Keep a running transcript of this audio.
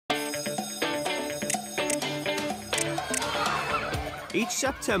Each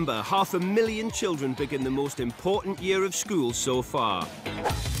September, 500,000 children begin the most important year of school so far.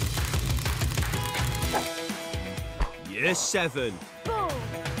 Year 7. Boom.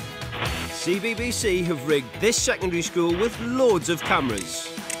 CBBC have rigged this secondary school with loads of cameras,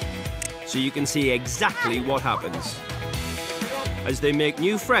 so you can see exactly what happens as they make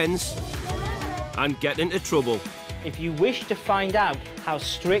new friends and get into trouble. If you wish to find out how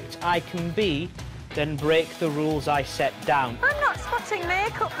strict I can be, then break the rules I set down. I'm not spotting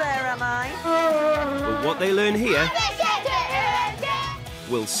makeup there, am I? But what they learn here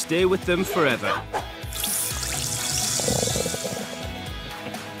will stay with them forever.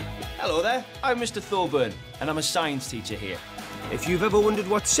 Hello there, I'm Mr. Thorburn, and I'm a science teacher here. If you've ever wondered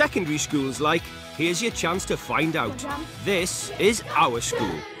what secondary school's like, here's your chance to find out. This is our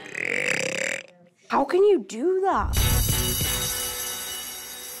school. How can you do that?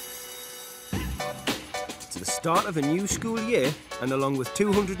 It's the start of a new school year, and along with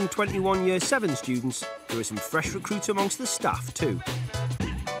 221 Year 7 students, there are some fresh recruits amongst the staff too.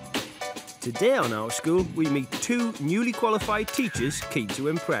 Today on our school, we meet 2 newly qualified teachers keen to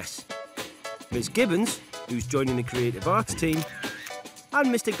impress. Ms Gibbons, who's joining the Creative Arts team, and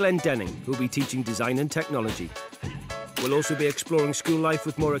Mr Glenn Denning, who'll be teaching design and technology. We'll also be exploring school life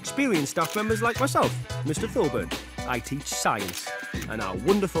with more experienced staff members like myself, Mr Thorburn. I teach science, and our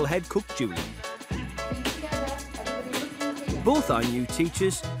wonderful head cook, Julie. Both our new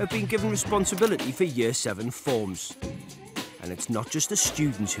teachers have been given responsibility for Year 7 forms. And it's not just the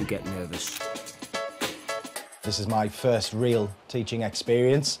students who get nervous. This is my first real teaching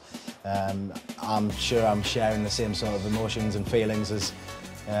experience. I'm sure I'm sharing the same sort of emotions and feelings as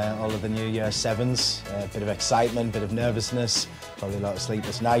all of the new Year 7s. A bit of excitement, a bit of nervousness, probably a lot of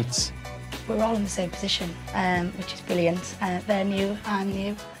sleepless nights. We're all in the same position, which is brilliant. They're new, I'm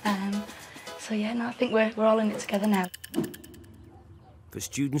new. So yeah, no, I think we're all in it together now. For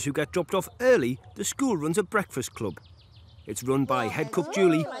students who get dropped off early, the school runs a breakfast club. It's run by head cook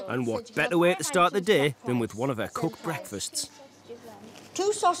Julie, and what better way to start the day than with one of her cooked breakfasts.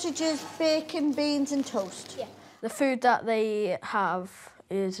 2 sausages, bacon, beans and toast. Yeah. The food that they have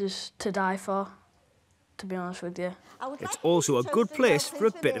is just to die for, to be honest with you. It's also a good place for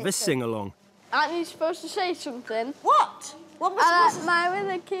a bit of a sing-along. Aren't you supposed to say something? What? What was I like mine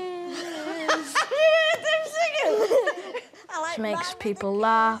with a kiss. She makes people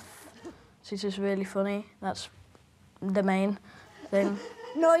laugh. She's just really funny. That's the main thing.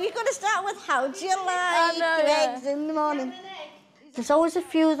 No, you've got to start with how do you like your eggs in the morning? There's always a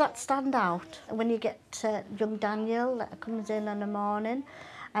few that stand out. When you get young Daniel that comes in the morning,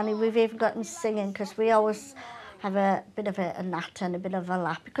 and we've even got him singing because we always have a bit of a natter and a bit of a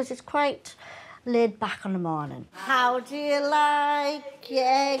laugh because it's quite laid back on the morning. How do you like your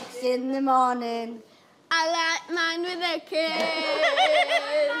eggs in the morning? I like mine with a kiss.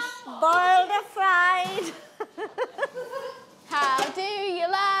 Boiled or fried? How do you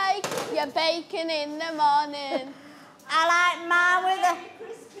like your bacon in the morning? I like mine with a...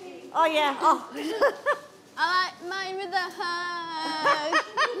 Oh, yeah. Oh. I like mine with a hug.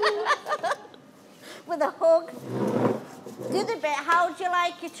 With a hug. The other bit, how do you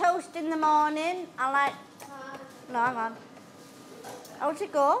like your toast in the morning? I like... No, hang on. How'd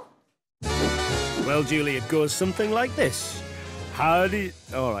it go? Well, Julie, it goes something like this. How do you...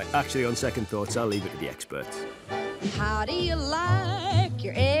 All right, actually, on second thoughts, I'll leave it to the experts. How do you like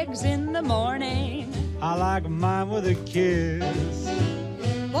your eggs in the morning? I like mine with a kiss.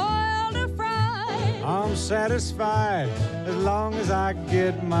 Boiled or fried? I'm satisfied as long as I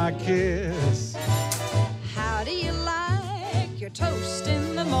get my kiss. How do you like your toast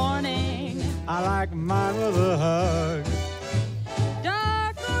in the morning? I like mine with a hug.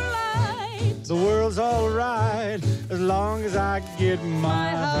 Dark or light? The world's all right as long as I get my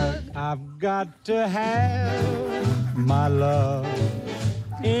hug. I've got to have my love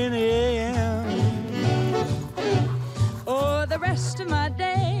in the AM. Oh, the rest of my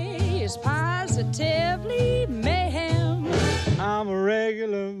day is positively mayhem. I'm a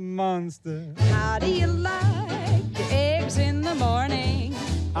regular monster. How do you like your eggs in the morning?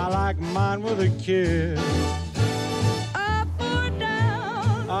 I like mine with a kiss. Up or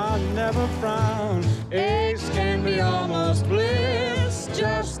down? I never frown. Eggs can be almost bliss,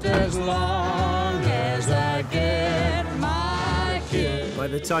 just as long as I get my kiss. By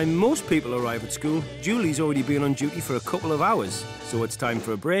the time most people arrive at school, Julie's already been on duty for a couple of hours, so it's time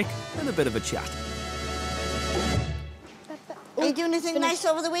for a break and a bit of a chat. Are you doing anything nice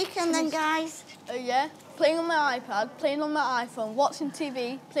over the weekend then, guys? Yeah, playing on my iPad, playing on my iPhone, watching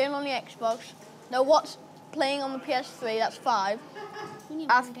TV, playing on the Xbox. No, playing on the PS3, that's 5.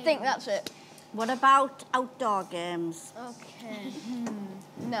 I think that's it. What about outdoor games? Okay.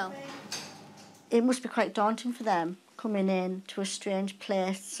 No. It must be quite daunting for them, coming in to a strange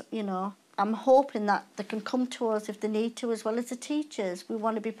place, you know. I'm hoping that they can come to us if they need to, as well as the teachers. We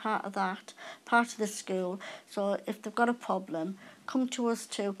want to be part of that, part of the school. So if they've got a problem, come to us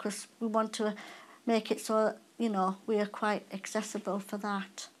too, because we want to make it so, you know, we are quite accessible for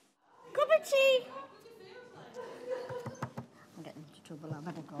that. Cup of tea! I'm getting into trouble, I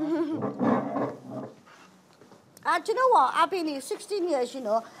better go. Do you know what? I've been here 16 years, you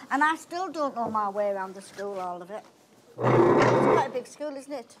know, and I still don't know my way around the school, all of it. It's quite a big school,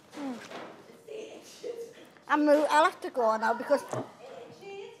 isn't it? I'll have to go now because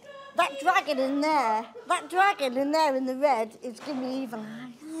that dragon in there in the red is giving me evil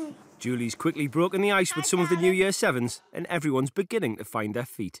eyes. Julie's quickly broken the ice with some of the New Year 7s and everyone's beginning to find their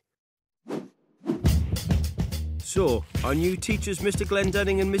feet. So, are new teachers Mr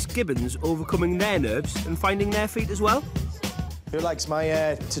Glendenning and Miss Gibbons overcoming their nerves and finding their feet as well? Who likes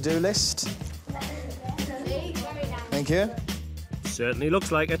my to-do list? Thank you. Certainly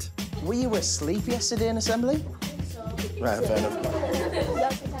looks like it. Were you asleep yesterday in assembly? Right, fair enough.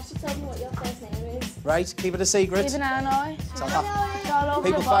 Right, keep it a secret. Keep an eye on it.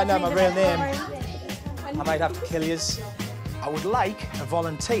 People find out my real name, I might have to kill yous. I would like a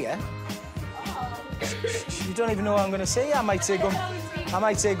volunteer. You don't even know what I'm going to say. I might say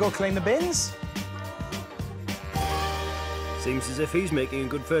go clean the bins. Seems as if he's making a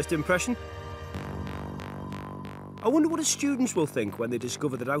good first impression. I wonder what his students will think when they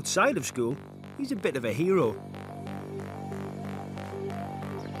discover that outside of school, he's a bit of a hero.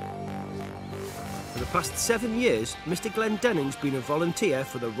 For the past 7 years, Mr Glendenning's been a volunteer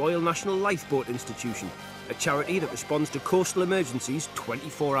for the Royal National Lifeboat Institution, a charity that responds to coastal emergencies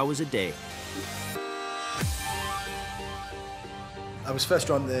 24 hours a day. I was first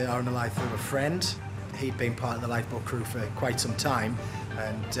drawn to the RNLI through a friend. He'd been part of the lifeboat crew for quite some time,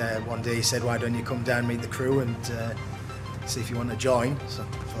 and one day he said, why don't you come down, meet the crew and see if you want to join. So I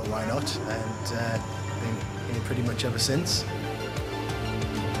thought, why not? And been here pretty much ever since.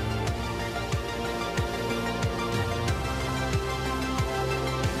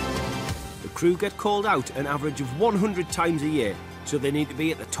 The crew get called out an average of 100 times a year, so they need to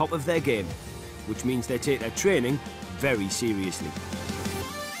be at the top of their game, which means they take their training very seriously.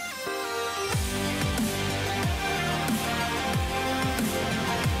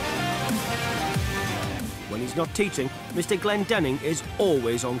 When he's not teaching, Mr Glendenning is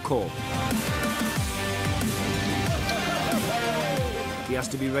always on call. He has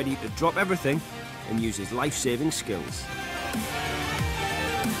to be ready to drop everything and use his life-saving skills.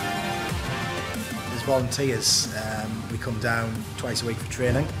 As volunteers, we come down twice a week for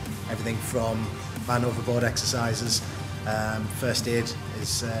training. Everything from man overboard exercises. First aid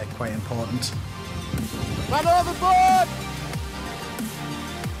is quite important. Man overboard!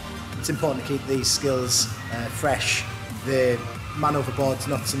 It's important to keep these skills fresh. The man overboard's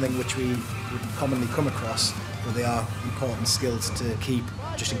not something which we would commonly come across, but they are important skills to keep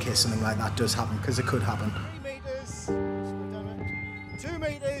just in case something like that does happen, because it could happen. 2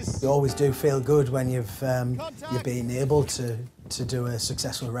 metres. You always do feel good when you've been able to do a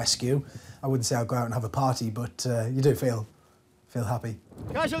successful rescue. I wouldn't say I'll go out and have a party, but you do feel happy.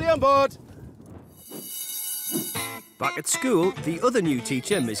 Casualty on board. Back at school, the other new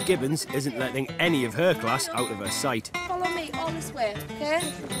teacher, Miss Gibbons, isn't letting any of her class out of her sight. Follow me all this way, OK?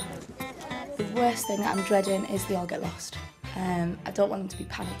 The worst thing that I'm dreading is they all get lost. I don't want them to be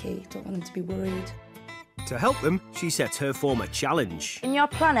panicky, don't want them to be worried. To help them, she sets her form a challenge. In your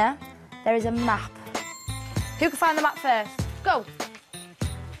planner, there is a map. Who can find the map first? Go!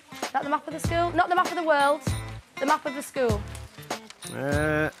 Not the map of the school, not the map of the world, the map of the school.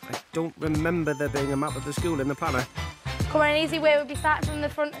 I don't remember there being a map of the school in the planner. Come on, an easy way would be starting from the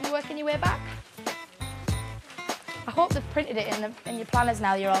front and working your way back. I hope they've printed it in your planners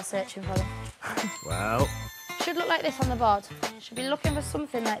now you're all searching for them. Well... Should look like this on the board. Should be looking for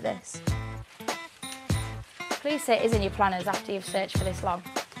something like this. Please say it is in your planners after you've searched for this long.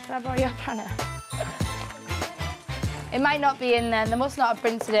 Can I borrow your planner? It might not be in there, they must not have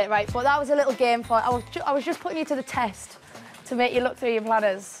printed it right, but that was a little game for it. I was just putting you to the test to make you look through your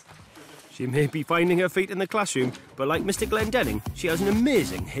planners. She may be finding her feet in the classroom, but like Mr Glendenning, she has an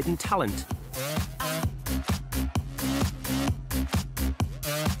amazing hidden talent.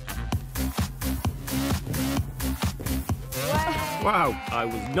 Wow, I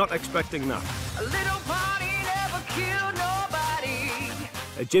was not expecting that. A little party never killed nobody.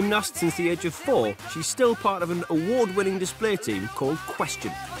 A gymnast since the age of 4, she's still part of an award-winning display team called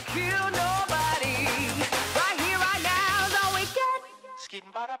Question. Kill nobody. Right here, right now is all we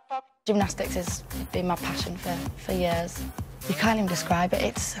get. Gymnastics has been my passion for years. You can't even describe it.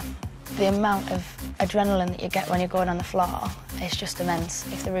 It's the amount of adrenaline that you get when you're going on the floor. It's just immense.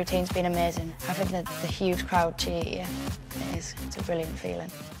 If the routine's been amazing, having the huge crowd cheer you, it's a brilliant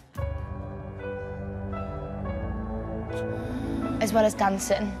feeling. As well as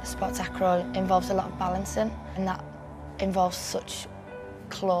dancing, sports acro involves a lot of balancing, and that involves such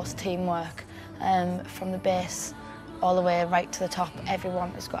close teamwork. From the base all the way right to the top,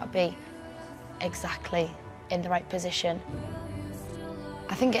 everyone has got to be exactly in the right position.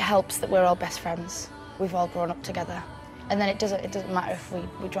 I think it helps that we're all best friends. We've all grown up together. And then it doesn't matter if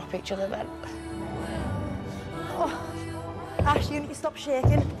we drop each other, but... Oh. Ash, you need to stop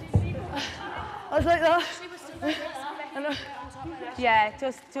shaking. I was like that. Yeah,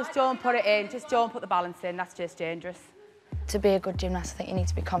 just don't put it in. Just don't put the balance in. That's just dangerous. To be a good gymnast, I think you need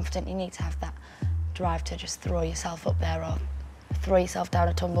to be confident. You need to have that drive to just throw yourself up there or throw yourself down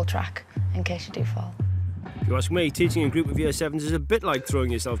a tumble track in case you do fall. If you ask me, teaching a group of Year 7s is a bit like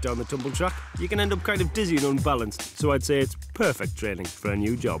throwing yourself down the tumble track. You can end up kind of dizzy and unbalanced, so I'd say it's perfect training for a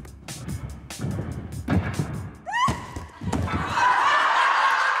new job.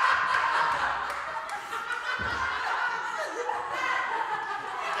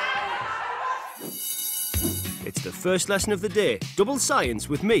 It's the first lesson of the day, double science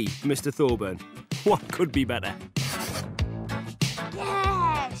with me, Mr. Thorburn. What could be better?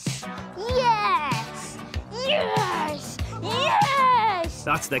 Yes! Yes! Yes! Yes!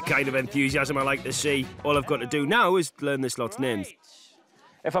 That's the kind of enthusiasm I like to see. All I've got to do now is learn this lot's names.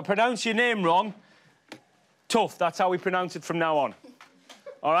 If I pronounce your name wrong, tough, that's how we pronounce it from now on.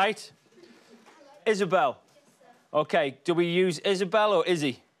 All right? Isabel. OK, do we use Isabel or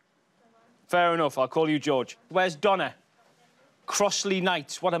Izzy? Fair enough, I'll call you George. Where's Donna? Crossley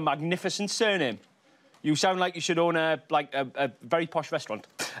Knights, what a magnificent surname. You sound like you should own a very posh restaurant.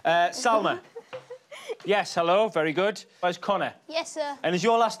 Salma. Yes, hello, very good. Where's Connor? Yes, sir. And is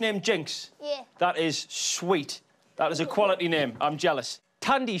your last name Jinx? Yeah. That is sweet. That is a quality name, I'm jealous.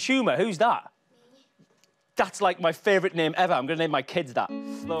 Tandy Schumer, who's that? That's like my favourite name ever. I'm going to name my kids that.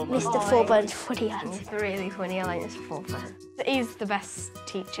 Mr. Thorburns funny hands. It's really funny. I like Mr. Thorburn. He's the best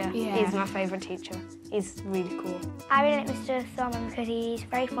teacher. Yeah. He's my favourite teacher. He's really cool. I really like Mr. Thorburn because he's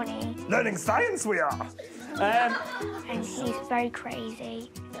very funny. Learning science we are. And he's very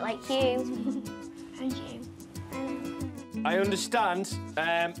crazy. Like you. And you. I understand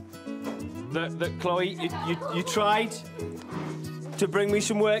that Chloe, you tried to bring me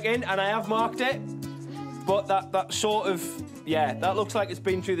some work in, and I have marked it. But that sort of, yeah, that looks like it's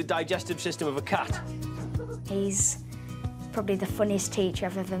been through the digestive system of a cat. He's probably the funniest teacher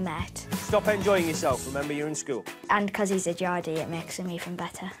I've ever met. Stop enjoying yourself, remember you're in school. And because he's a Geordie, it makes him even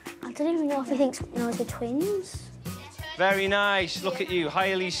better. I don't even know if he thinks we're twins. Very nice, look at you,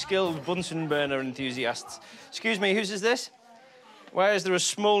 highly skilled Bunsen burner enthusiasts. Excuse me, whose is this? Why is there a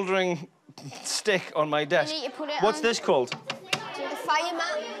smouldering stick on my desk? You need to put it What's on this called? the fire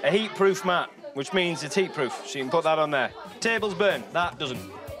mat. A heat-proof mat, which means it's heat-proof, so you can put that on there. Tables burn, that doesn't.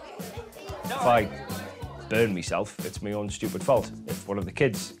 If I burn myself, it's my own stupid fault. If one of the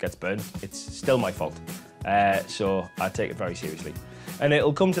kids gets burned, it's still my fault. So I take it very seriously. And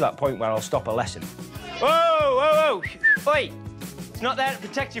it'll come to that point where I'll stop a lesson. Whoa, whoa, whoa! Oi! It's not there to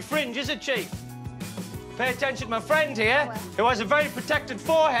protect your fringe, is it, Chief? Pay attention to my friend here, who has a very protected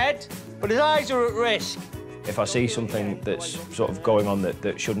forehead, but his eyes are at risk. If I see something that's sort of going on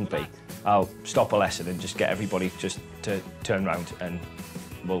that shouldn't be, I'll stop a lesson and just get everybody just to turn round and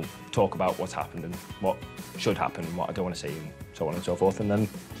we'll talk about what's happened and what should happen and what I don't want to see and so on and so forth, and then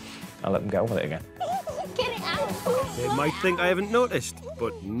I'll let them get on with it again. Get it out! They might think I haven't noticed,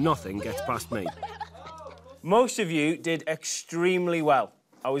 but nothing gets past me. Most of you did extremely well.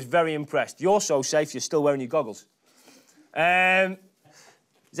 I was very impressed. You're so safe, you're still wearing your goggles. Does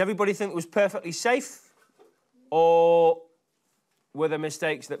everybody think it was perfectly safe? Or were there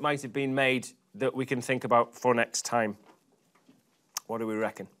mistakes that might have been made that we can think about for next time? What do we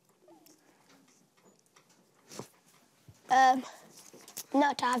reckon?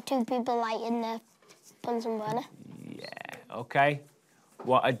 Not to have two people lighting the Bunsen burner. Yeah, OK.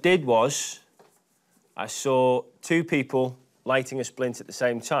 What I did was I saw two people lighting a splint at the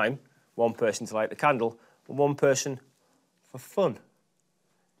same time, one person to light the candle and one person for fun.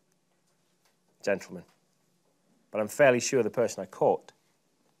 Gentlemen. But I'm fairly sure the person I caught,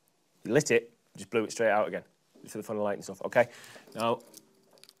 he lit it, just blew it straight out again, just for the fun of lighting stuff, OK? Now,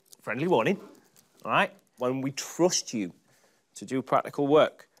 friendly warning, all right? When we trust you to do practical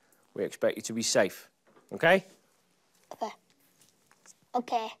work, we expect you to be safe, OK?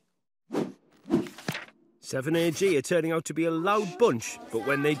 OK. 7AG are turning out to be a loud bunch, but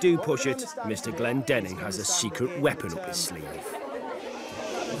when they do push it, Mr. Glenn Denning has a secret weapon up his sleeve.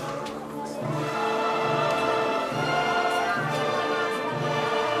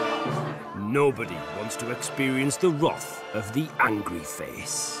 Nobody wants to experience the wrath of the angry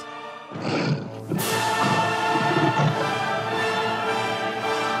face.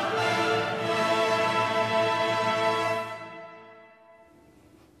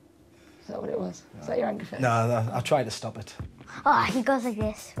 Is that what it was? Is that your angry face? No, I tried to stop it. Oh, he goes like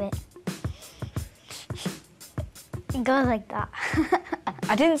this, wait. He goes like that.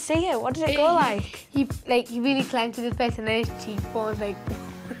 I didn't see it. What did it go like? He really clanked to the face and then his cheekbones like.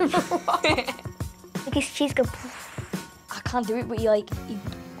 Like his cheeks go. I can't do it, but he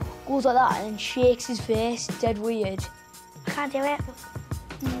goes like that and then shakes his face. Dead weird. I can't do it.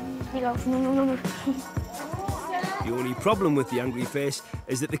 He goes. No. The only problem with the angry face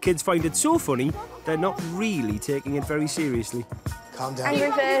is that the kids find it so funny, they're not really taking it very seriously. Calm down.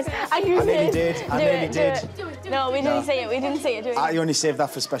 Angry face. I nearly did. I nearly did. No, we didn't see it. We didn't see it. I only saved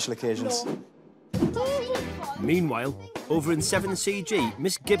that for special occasions. Meanwhile, over in 7CG,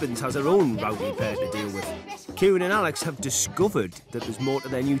 Miss Gibbons has her own rowdy pair to deal with. Kieran and Alex have discovered that there's more to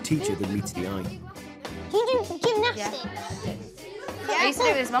their new teacher than meets the eye. You do gymnastics? Yeah, I used to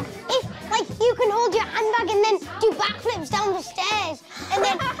do this, Mum. If, you can hold your handbag and then do backflips down the stairs, and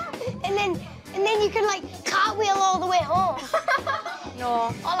then you can, cartwheel all the way home.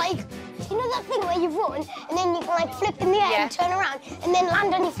 No. Or, you know that thing where you run, and then you can, flip in the air and turn around, and then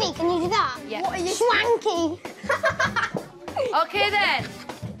land on your feet? Can you do that? Yeah. What are you? Swanky. OK, then.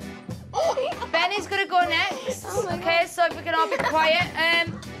 Benny's going to go next. OK, so if we can all be quiet.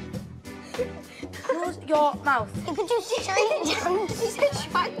 Close your mouth. You could do straight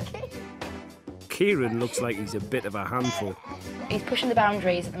swanky. Kieran looks like he's a bit of a handful. He's pushing the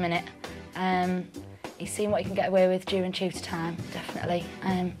boundaries at the minute. He's seen what he can get away with during tutor time, definitely.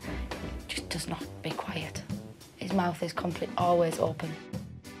 Just does not be quiet. His mouth is always open.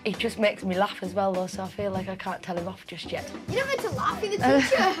 He just makes me laugh as well, though, so I feel like I can't tell him off just yet. You don't meant to laugh, you're the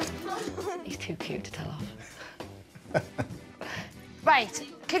teacher. He's too cute to tell off. Right,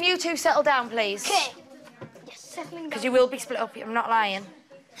 can you two settle down, please? OK. You're settling down. Because you will be split up, I'm not lying.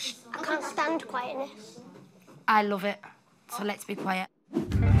 I can't stand quietness. I love it, so let's be quiet.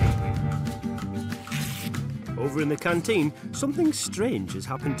 Over in the canteen, something strange has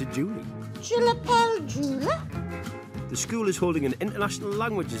happened to Julie. Jula. The school is holding an International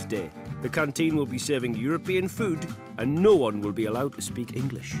Languages Day. The canteen will be serving European food, and no one will be allowed to speak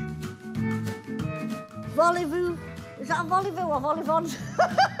English. Volley-voo. Is that a volley-voo or volley-vons?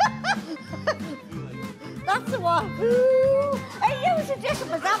 That's the one. Hey, you suggested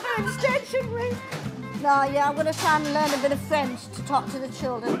was that an extension ring? No, yeah, I'm going to try and learn a bit of French to talk to the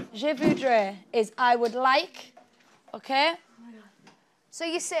children. Je voudrais is I would like, OK? So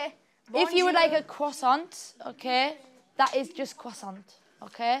you say, if you would like a croissant, OK, that is just croissant,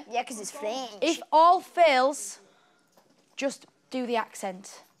 OK? Yeah, because it's French. If all fails, just do the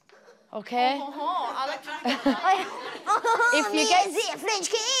accent, OK? If you get French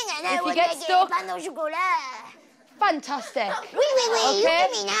king, and if you get stuck, pain au chocolat. Fantastic. Oui, okay? look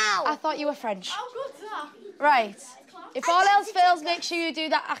at me now. I thought you were French. How good's that? Right. If all else fails, make sure you do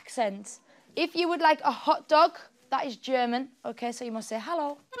that accent. If you would like a hot dog, that is German, OK, so you must say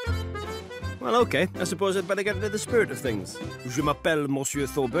hello. Well, OK, I suppose I'd better get into the spirit of things. Je m'appelle Monsieur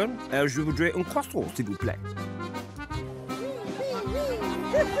Thorburn, et je voudrais un croissant, s'il vous plaît.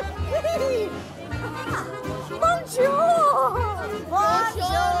 Bonjour!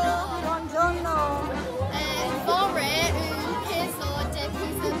 Bonjour! Buongiorno!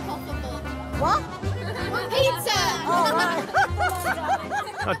 What? Pizza! Oh, right.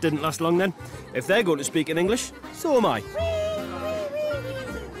 That didn't last long then. If they're going to speak in English, so am I.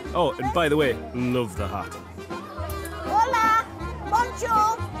 Oh, and by the way, love the hat. Hola!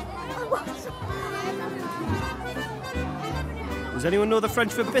 Bonjour! Does anyone know the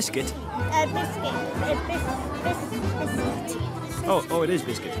French for biscuit? Biscuit. Oh, it is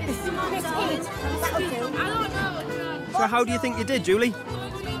biscuit. Biscuit. So how do you think you did, Julie?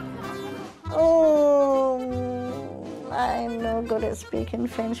 Oh, I'm no good at speaking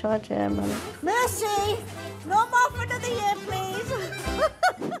French or German. Mercy! No more for another year, please.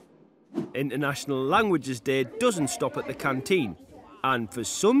 International Languages Day doesn't stop at the canteen. And for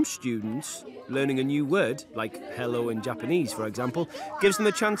some students, learning a new word, like hello in Japanese, for example, gives them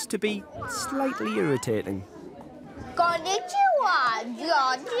a chance to be slightly irritating. Konnichiwa,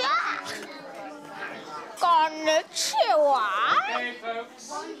 Georgia. Konnichiwa. Hey,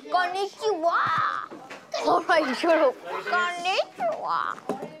 folks. Konnichiwa. All right, shut up. Konnichiwa.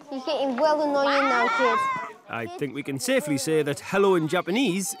 You're getting well annoying now, kids. I think we can safely say that hello in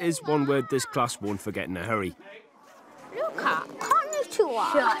Japanese is one word this class won't forget in a hurry. Luca,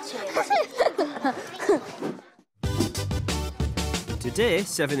 konnichiwa. Today,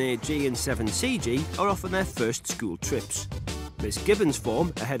 7AG and 7CG are off on their first school trips. Miss Gibbons'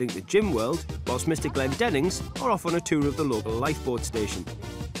 form are heading to Gym World, whilst Mr Glendenning's are off on a tour of the local lifeboat station.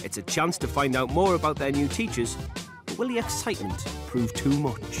 It's a chance to find out more about their new teachers, but will the excitement prove too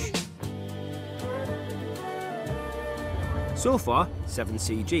much? So far,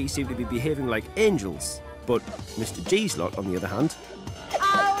 7CG seem to be behaving like angels, but Mr G's lot, on the other hand...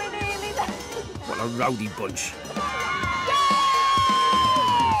 Oh, we nearly there. What a rowdy bunch.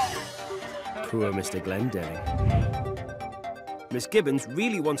 Poor Mr Glendenning. Miss Gibbons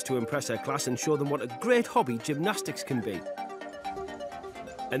really wants to impress her class and show them what a great hobby gymnastics can be.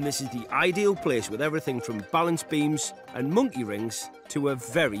 And this is the ideal place with everything from balance beams and monkey rings to a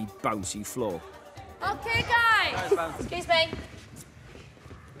very bouncy floor. OK, guys. Excuse me.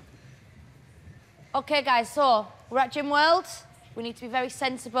 OK, guys, so we're at Gym World. We need to be very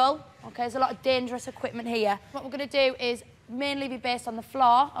sensible. OK, there's a lot of dangerous equipment here. What we're going to do is mainly be based on the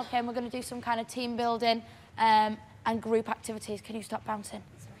floor. OK, and we're going to do some kind of team building and group activities. Can you stop bouncing?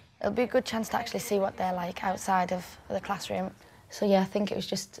 It'll be a good chance to actually see what they're like outside of the classroom. So, yeah, I think it was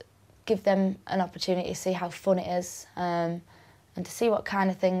just give them an opportunity to see how fun it is and to see what kind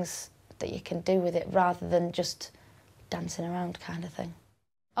of things that you can do with it rather than just dancing around kind of thing.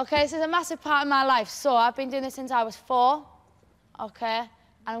 OK, this is a massive part of my life. So I've been doing this since I was 4, OK?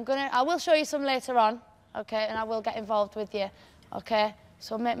 And I will show you some later on, OK? And I will get involved with you, OK?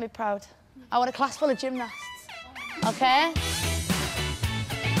 So make me proud. I want a class full of gymnasts, OK?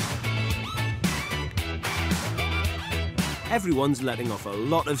 Everyone's letting off a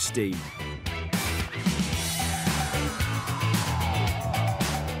lot of steam.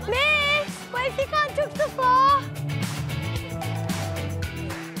 Miss, what if you can't touch the floor?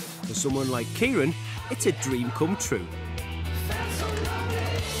 For someone like Kieran, it's a dream come true.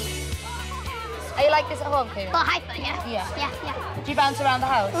 Are you like this at home, Kieran? Well, hyper, yeah. Yeah. Yeah. Do you bounce around the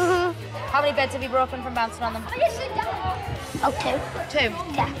house? Mm-hmm. How many beds have you broken from bouncing on them? Oh, 2. 2?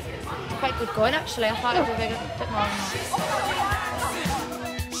 Yeah. Quite good going, actually. I thought it would be a bit more than that.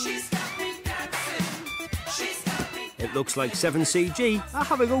 It looks like 7CG are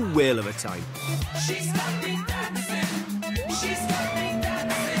having a whale of a time.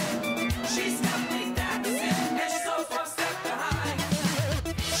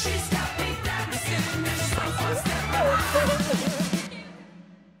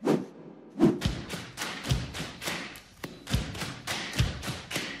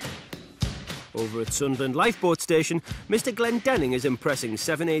 Over at Sunderland Lifeboat Station, Mr Glendenning is impressing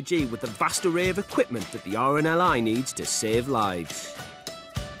 7AG with the vast array of equipment that the RNLI needs to save lives.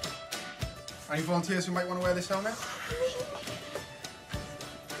 Any volunteers who might want to wear this helmet?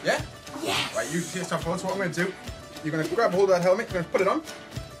 Yeah? Yes. Right, you take stuff on, so what I'm going to do, you're going to grab hold of that helmet, you're going to put it on.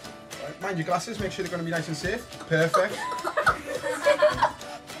 Right, mind your glasses, make sure they're going to be nice and safe. Perfect.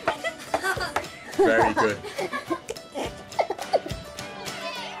 Very good.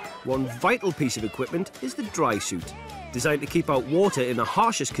 One vital piece of equipment is the dry suit. Designed to keep out water in the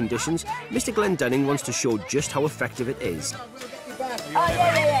harshest conditions, Mr Glendenning wants to show just how effective it is.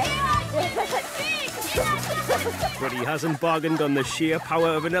 But he hasn't bargained on the sheer power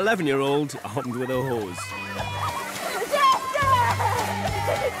of an 11-year-old armed with a hose.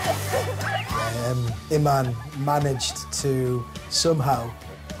 Iman managed to somehow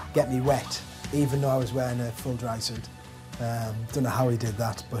get me wet, even though I was wearing a full dry suit. Don't know how he did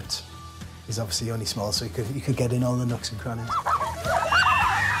that, but he's obviously only small, so he could get in all the nooks and crannies.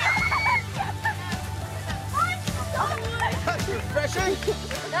 That's refreshing.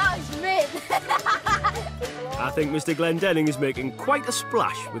 That was mid. I think Mr Glendenning is making quite a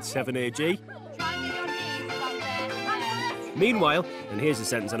splash with 7AG. Meanwhile, and here's a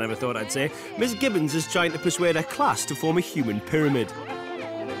sentence I never thought I'd say, Miss Gibbons is trying to persuade her class to form a human pyramid.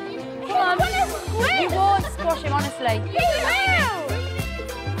 Come on, you won't squash him, honestly.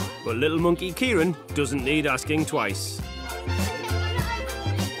 But little monkey Kieran doesn't need asking twice.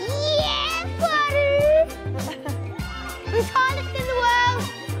 Yeah, buddy! I'm tallest in the world.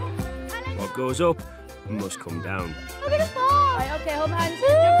 What goes up must come down. Look at the fall. Right, OK, hold my hands,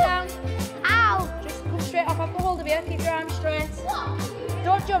 jump down. Ow! Just come straight off, I've got hold of you, keep your arms straight.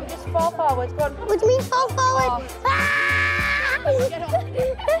 Don't jump, just fall forward, go on. What do you mean fall forward?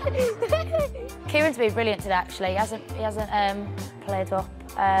 Kieran's been brilliant today, actually. He hasn't played up.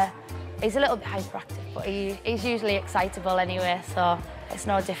 He's a little bit hyperactive, but he's usually excitable anyway, so it's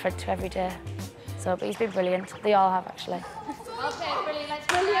no different to every day. So, but he's been brilliant. They all have, actually. OK, brilliant.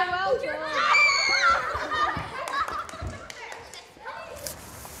 Well done.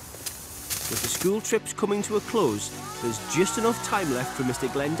 With the school trips coming to a close, there's just enough time left for Mr.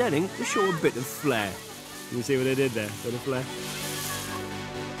 Glendenning to show a bit of flair. You can see what I did there, bit of flair.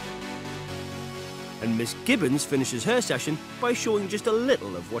 And Miss Gibbons finishes her session by showing just a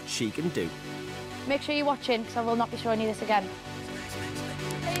little of what she can do. Make sure you're watching, because I will not be showing you this again.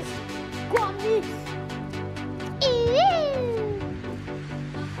 Please. Go on, Miss.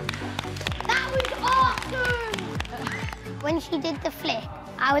 That was awesome! When she did the flip,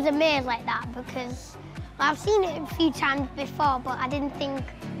 I was amazed like that because I've seen it a few times before, but I didn't think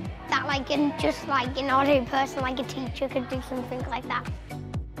that just an ordinary person like a teacher could do something like that.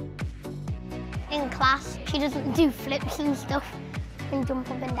 In class, she doesn't do flips and stuff and jump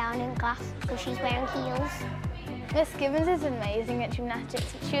up and down in class because she's wearing heels. Miss Gibbons is amazing at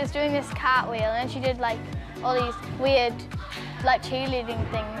gymnastics. She was doing this cartwheel and she did all these weird cheerleading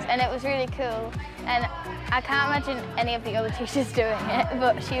things, and it was really cool. And I can't imagine any of the other teachers doing it,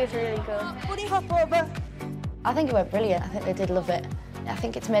 but she was really good. Bunny hop over. I think it went brilliant. I think they did love it. I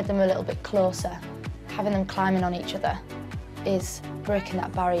think it's made them a little bit closer. Having them climbing on each other is breaking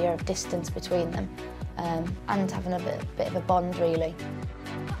that barrier of distance between them and having a bit of a bond, really.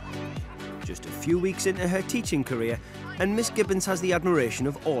 Just a few weeks into her teaching career, and Miss Gibbons has the admiration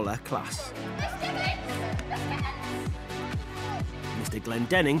of all her class. Mr.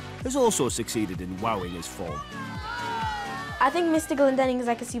 Glendenning has also succeeded in wowing his form. I think Mr. Glendenning is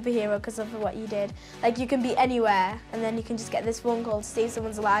like a superhero because of what you did. You can be anywhere and then you can just get this phone call to save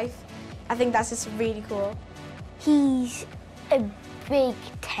someone's life. I think that's just really cool. He's a big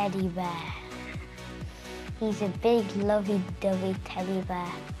teddy bear. He's a big lovey-dovey teddy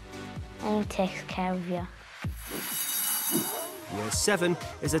bear. And he takes care of you. Year 7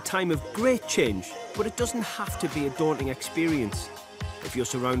 is a time of great change, but it doesn't have to be a daunting experience. If you're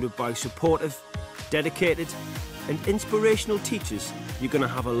surrounded by supportive, dedicated and inspirational teachers, you're going to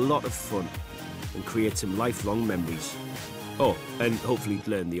have a lot of fun and create some lifelong memories. Oh, and hopefully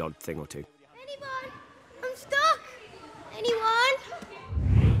learn the odd thing or two. Anyone? I'm stuck. Anyone?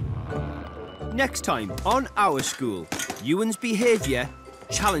 Next time on Our School, Ewan's behaviour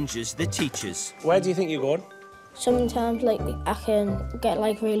challenges the teachers. Where do you think you're going? Sometimes, I can get,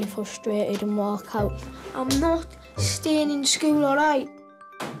 really frustrated and walk out. I'm not staying in school, all right?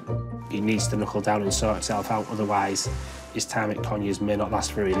 He needs to knuckle down and sort himself out, otherwise his time at Conyers may not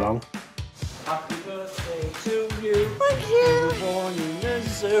last very long. Happy birthday to you. Thank you. You were born in the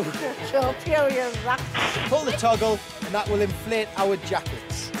zoo. Sure, period, that. Pull the toggle and that will inflate our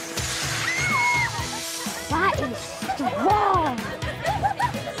jackets. That is strong.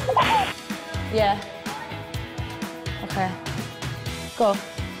 Yeah. Okay. Go.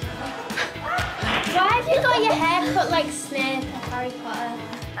 Why have you got your hair cut like Snape or Harry Potter?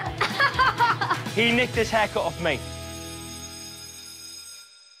 He nicked his haircut off me.